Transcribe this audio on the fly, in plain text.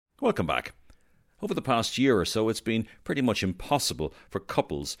Welcome back. Over the past year or so, it's been pretty much impossible for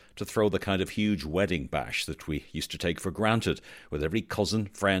couples to throw the kind of huge wedding bash that we used to take for granted, with every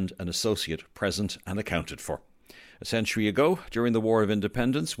cousin, friend and associate present and accounted for. A century ago, during the War of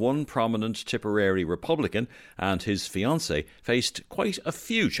Independence, one prominent Tipperary Republican and his fiancée faced quite a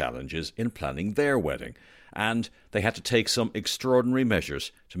few challenges in planning their wedding, and they had to take some extraordinary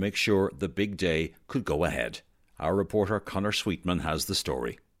measures to make sure the big day could go ahead. Our reporter Conor Sweetman has the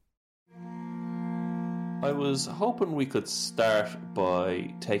story. I was hoping we could start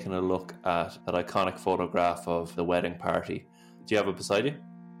by taking a look at that iconic photograph of the wedding party. Do you have it beside you?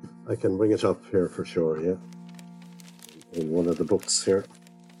 I can bring it up here for sure, yeah. In one of the books here.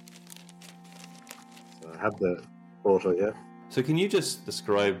 So I have the photo, yeah. So can you just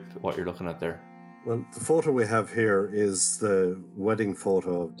describe what you're looking at there? Well, the photo we have here is the wedding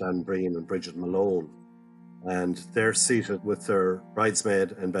photo of Dan Breen and Bridget Malone. And they're seated with their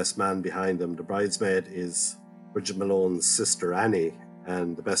bridesmaid and best man behind them. The bridesmaid is Bridget Malone's sister Annie,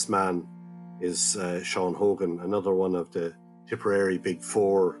 and the best man is Sean Hogan, another one of the Tipperary Big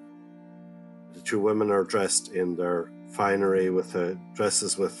Four. The two women are dressed in their finery with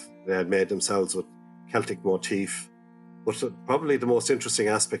dresses they had made themselves with Celtic motif. But probably the most interesting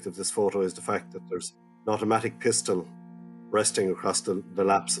aspect of this photo is the fact that there's an automatic pistol resting across the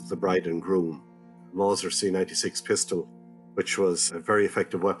laps of the bride and groom. Mauser C96 pistol, which was a very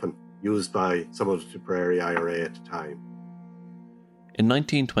effective weapon used by some of the Tipperary IRA at the time. In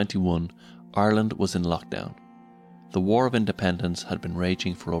 1921, Ireland was in lockdown. The War of Independence had been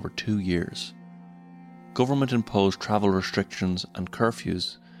raging for over 2 years. Government-imposed travel restrictions and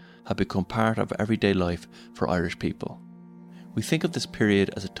curfews had become part of everyday life for Irish people. We think of this period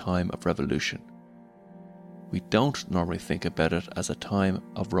as a time of revolution. We don't normally think about it as a time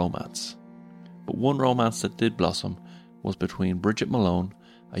of romance. But one romance that did blossom was between Bridget Malone,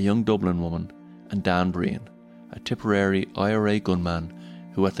 a young Dublin woman, and Dan Breen, a Tipperary IRA gunman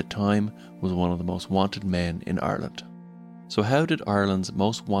who at the time was one of the most wanted men in Ireland. So how did Ireland's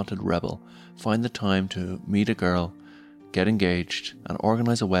most wanted rebel find the time to meet a girl, get engaged and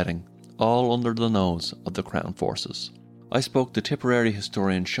organise a wedding, all under the nose of the Crown forces? I spoke to Tipperary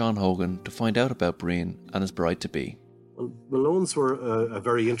historian Sean Hogan to find out about Breen and his bride-to-be. Well, Malones were a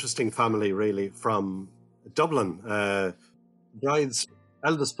very interesting family, really, from Dublin. Bride's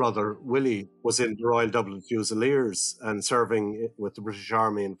eldest brother, Willie, was in the Royal Dublin Fusiliers and serving with the British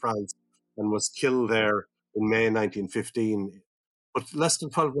Army in France and was killed there in May 1915. But less than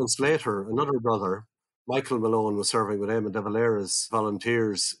 12 months later, another brother, Michael Malone, was serving with Eamon de Valera's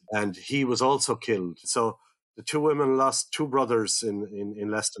volunteers, and he was also killed. So the two women lost two brothers in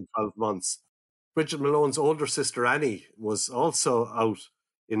less than 12 months. Bridget Malone's older sister Annie was also out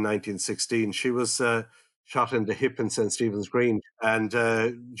in 1916. She was shot in the hip in St. Stephen's Green. And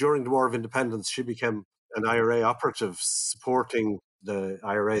during the War of Independence, she became an IRA operative supporting the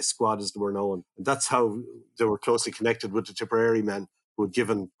IRA squad, as they were known. And that's how they were closely connected with the Tipperary men, who had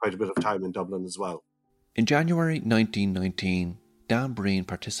given quite a bit of time in Dublin as well. In January 1919, Dan Breen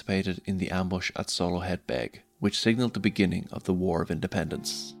participated in the ambush at Solohead Beg, which signalled the beginning of the War of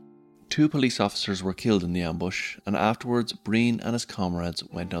Independence. 2 police officers were killed in the ambush, and afterwards Breen and his comrades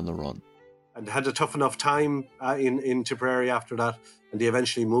went on the run. And had a tough enough time in Tipperary after that, and they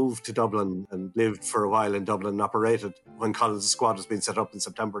eventually moved to Dublin and lived for a while in Dublin and operated. When Collins' squad was being set up in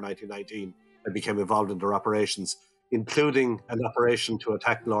September 1919, they became involved in their operations, including an operation to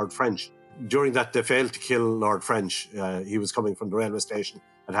attack Lord French. During that, they failed to kill Lord French. He was coming from the railway station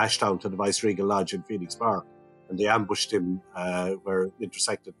at Ashtown to the Viceregal Lodge in Phoenix Park, and they ambushed him where it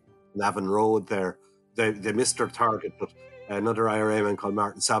intersected Navan Road there. They missed their target, but another IRA man called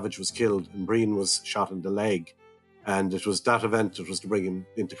Martin Savage was killed, and Breen was shot in the leg. And it was that event that was to bring him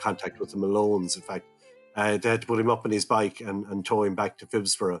into contact with the Malones. In fact, they had to put him up on his bike and tow him back to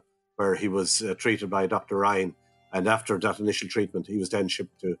Phibsborough, where he was treated by Dr. Ryan. And after that initial treatment, he was then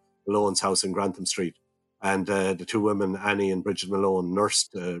shipped to Malone's house in Grantham Street. And the two women, Annie and Bridget Malone,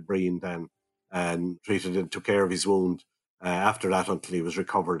 nursed Breen then and treated him, took care of his wound after that until he was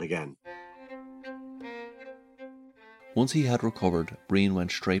recovered again. Once he had recovered, Breen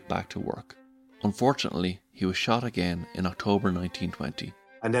went straight back to work. Unfortunately, he was shot again in October 1920.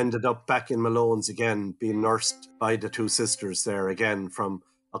 And ended up back in Malone's again, being nursed by the two sisters there again from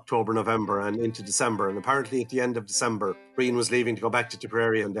October, November and into December. And apparently at the end of December, Breen was leaving to go back to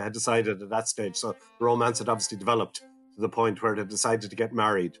Tipperary, and they had decided at that stage, so the romance had obviously developed to the point where they decided to get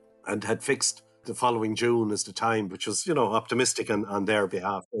married and had fixed the following June as the time, which was, optimistic on their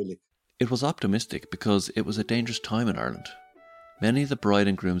behalf, really. It was optimistic because it was a dangerous time in Ireland. Many of the bride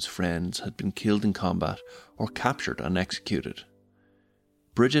and groom's friends had been killed in combat or captured and executed.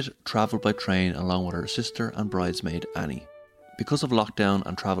 Bridget travelled by train along with her sister and bridesmaid Annie. Because of lockdown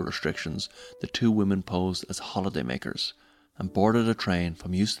and travel restrictions, the two women posed as holidaymakers and boarded a train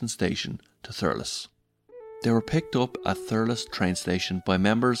from Euston Station to Thurles. They were picked up at Thurles train station by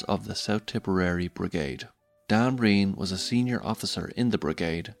members of the South Tipperary Brigade. Dan Breen was a senior officer in the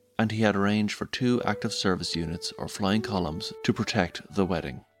brigade, and he had arranged for 2 active service units or flying columns to protect the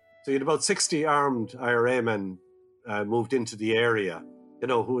wedding. So you had about 60 armed IRA men moved into the area,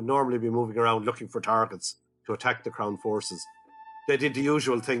 who would normally be moving around looking for targets to attack the Crown forces. They did the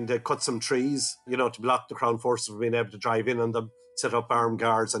usual thing. They cut some trees, to block the Crown forces from being able to drive in on them, set up armed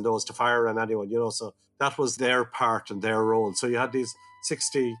guards and those to fire on anyone, so that was their part and their role. So you had these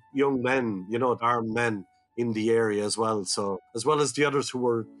 60 young men, armed men in the area as well. So as well as the others who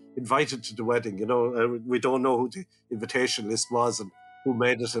were invited to the wedding, we don't know who the invitation list was and who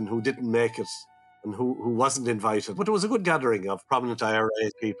made it and who didn't make it and who wasn't invited. But it was a good gathering of prominent IRA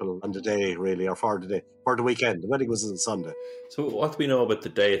people on the day, really, or for the weekend. The wedding was on Sunday. So what do we know about the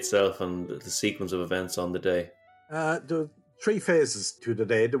day itself and the sequence of events on the day? There were 3 phases to the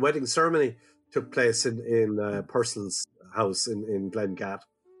day. The wedding ceremony took place in Purcell's house in Glengat.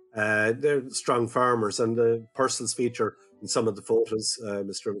 They're strong farmers, and the Purcells feature in some of the photos,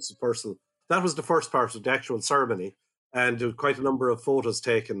 Mr. and Mrs. Purcell. That was the first part of the actual ceremony, and there were quite a number of photos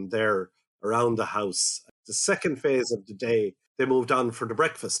taken there around the house. The second phase of the day, they moved on for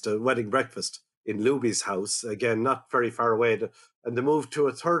the wedding breakfast in Luby's house, again, not very far away. And they moved to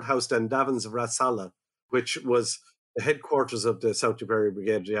a third house then, Davins of Rathsalla, which was the headquarters of the South Tipperary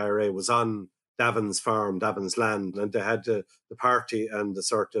Brigade, the IRA, was on Davins farm, Davins land, and they had the party and the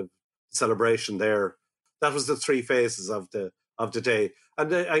sort of celebration there. That was the 3 phases of the day.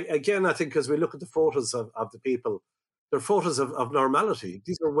 And again, I think as we look at the photos of the people, they're photos of normality.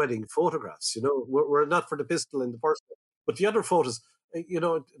 These are wedding photographs, We're not for the pistol in the first one. But the other photos,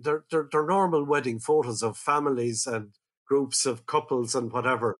 they're normal wedding photos of families and groups of couples and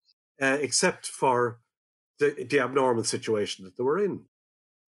whatever, except for the abnormal situation that they were in.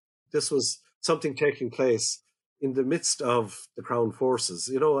 This was something taking place in the midst of the Crown forces,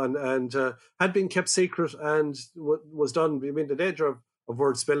 and had been kept secret and was done. I mean, the danger of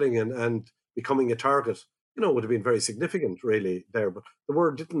word spilling and becoming a target, would have been very significant, really, there. But the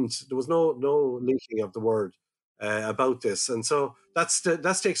word there was no leaking of the word about this. And so that's the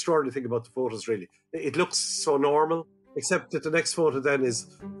extraordinary thing about the photos, really. It looks so normal, except that the next photo then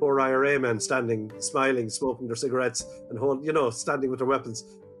is 4 IRA men standing, smiling, smoking their cigarettes and standing with their weapons,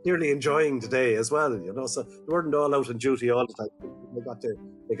 nearly enjoying the day as well, So they weren't all out on duty all the time.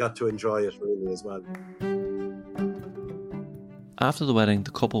 They got to enjoy it really as well. After the wedding,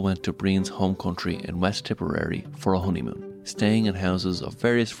 the couple went to Breen's home country in West Tipperary for a honeymoon, staying in houses of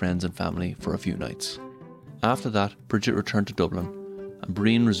various friends and family for a few nights. After that, Bridget returned to Dublin, and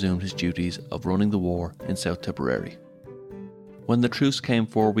Breen resumed his duties of running the war in South Tipperary. When the truce came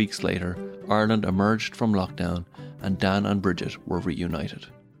 4 weeks later, Ireland emerged from lockdown, and Dan and Bridget were reunited.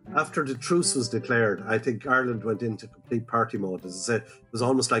 After the truce was declared, I think Ireland went into complete party mode. As I said, it was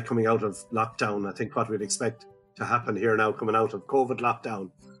almost like coming out of lockdown. I think what we'd expect to happen here now, coming out of COVID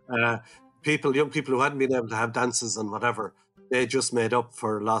lockdown. Young people who hadn't been able to have dances and whatever, they just made up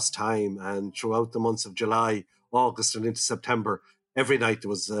for lost time. And throughout the months of July, August and into September, every night there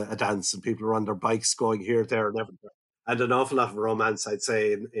was a dance and people were on their bikes going here, there and everywhere. And an awful lot of romance, I'd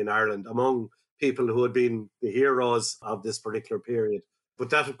say, in Ireland among people who had been the heroes of this particular period. But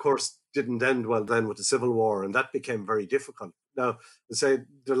that, of course, didn't end well then with the Civil War, and that became very difficult. Now, say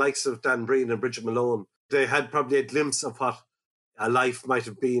the likes of Dan Breen and Bridget Malone, they had probably a glimpse of what a life might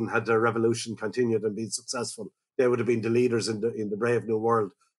have been had the revolution continued and been successful. They would have been the leaders in the brave new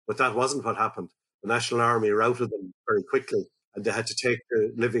world. But that wasn't what happened. The National Army routed them very quickly, and they had to take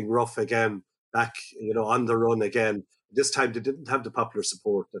the living rough again, back, on the run again. This time they didn't have the popular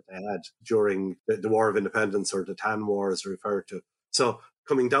support that they had during the War of Independence, or the Tan War as referred to. So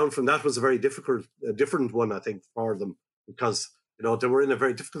coming down from that was a very different one, I think, for them, because they were in a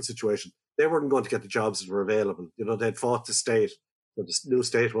very difficult situation. They weren't going to get the jobs that were available. They'd fought the state, but the new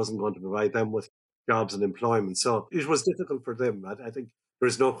state wasn't going to provide them with jobs and employment. So it was difficult for them. I think there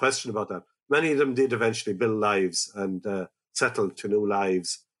is no question about that. Many of them did eventually build lives and settle to new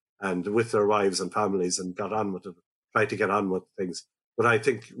lives and with their wives and families and got on with it, tried to get on with things. But I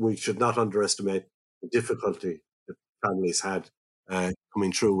think we should not underestimate the difficulty that families had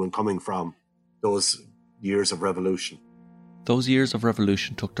coming through and coming from those years of revolution. Those years of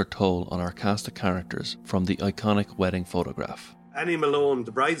revolution took their toll on our cast of characters from the iconic wedding photograph. Annie Malone,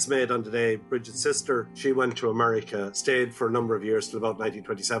 the bridesmaid on the day, Bridget's sister, she went to America, stayed for a number of years till about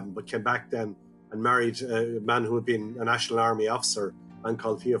 1927, but came back then and married a man who had been a National Army officer a man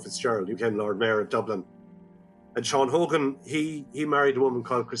called Theo Fitzgerald, who became Lord Mayor of Dublin. And Sean Hogan, he married a woman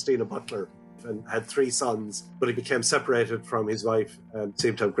called Christina Butler and had 3 sons, but he became separated from his wife and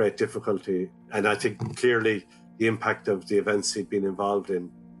seemed to have great difficulty. And I think clearly the impact of the events he'd been involved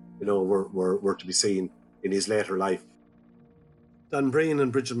in, were to be seen in his later life. Dan Breen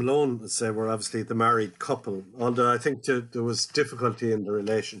and Bridget Malone, let's say, were obviously the married couple, although I think there was difficulty in the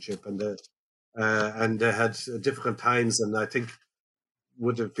relationship, and they had difficult times, and I think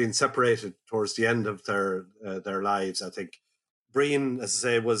would have been separated towards the end of their lives. I think Breen, as I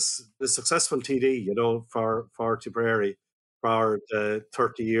say, was a successful TD, for Tipperary for the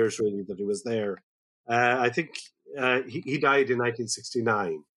 30 years really that he was there. I think he died in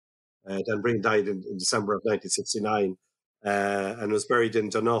 1969. Dan Breen died in December of 1969 and was buried in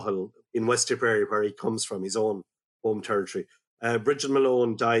Donaghall in West Tipperary, where he comes from, his own home territory. Bridget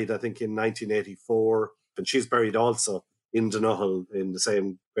Malone died, I think, in 1984, and she's buried also in Donaghall in the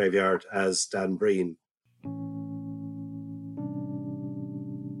same graveyard as Dan Breen.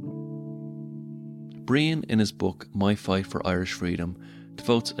 Breen, in his book My Fight for Irish Freedom,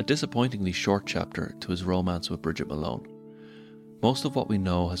 devotes a disappointingly short chapter to his romance with Bridget Malone. Most of what we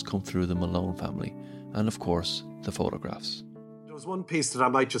know has come through the Malone family, and of course, the photographs. There was one piece that I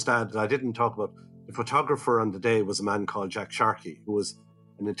might just add that I didn't talk about. The photographer on the day was a man called Jack Sharkey, who was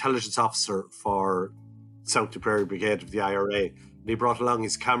an intelligence officer for South Tipperary Brigade of the IRA. And he brought along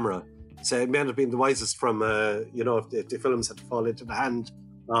his camera. So it may not have been the wisest from, if the films had to fall into the hand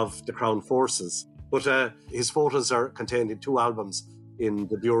of the Crown Forces. But his photos are contained in 2 albums in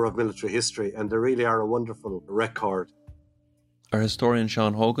the Bureau of Military History, and they really are a wonderful record. Our historian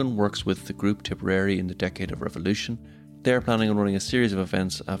Sean Hogan works with the group Tipperary in the Decade of Revolution. They're planning on running a series of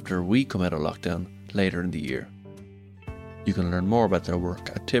events after we come out of lockdown later in the year. You can learn more about their work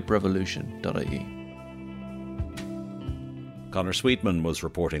at tiprevolution.ie. Conor Sweetman was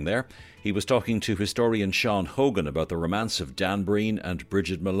reporting there. He was talking to historian Sean Hogan about the romance of Dan Breen and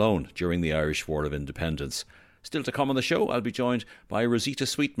Bridget Malone during the Irish War of Independence. Still to come on the show, I'll be joined by Rosita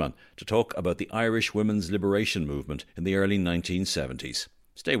Sweetman to talk about the Irish women's liberation movement in the early 1970s.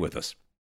 Stay with us.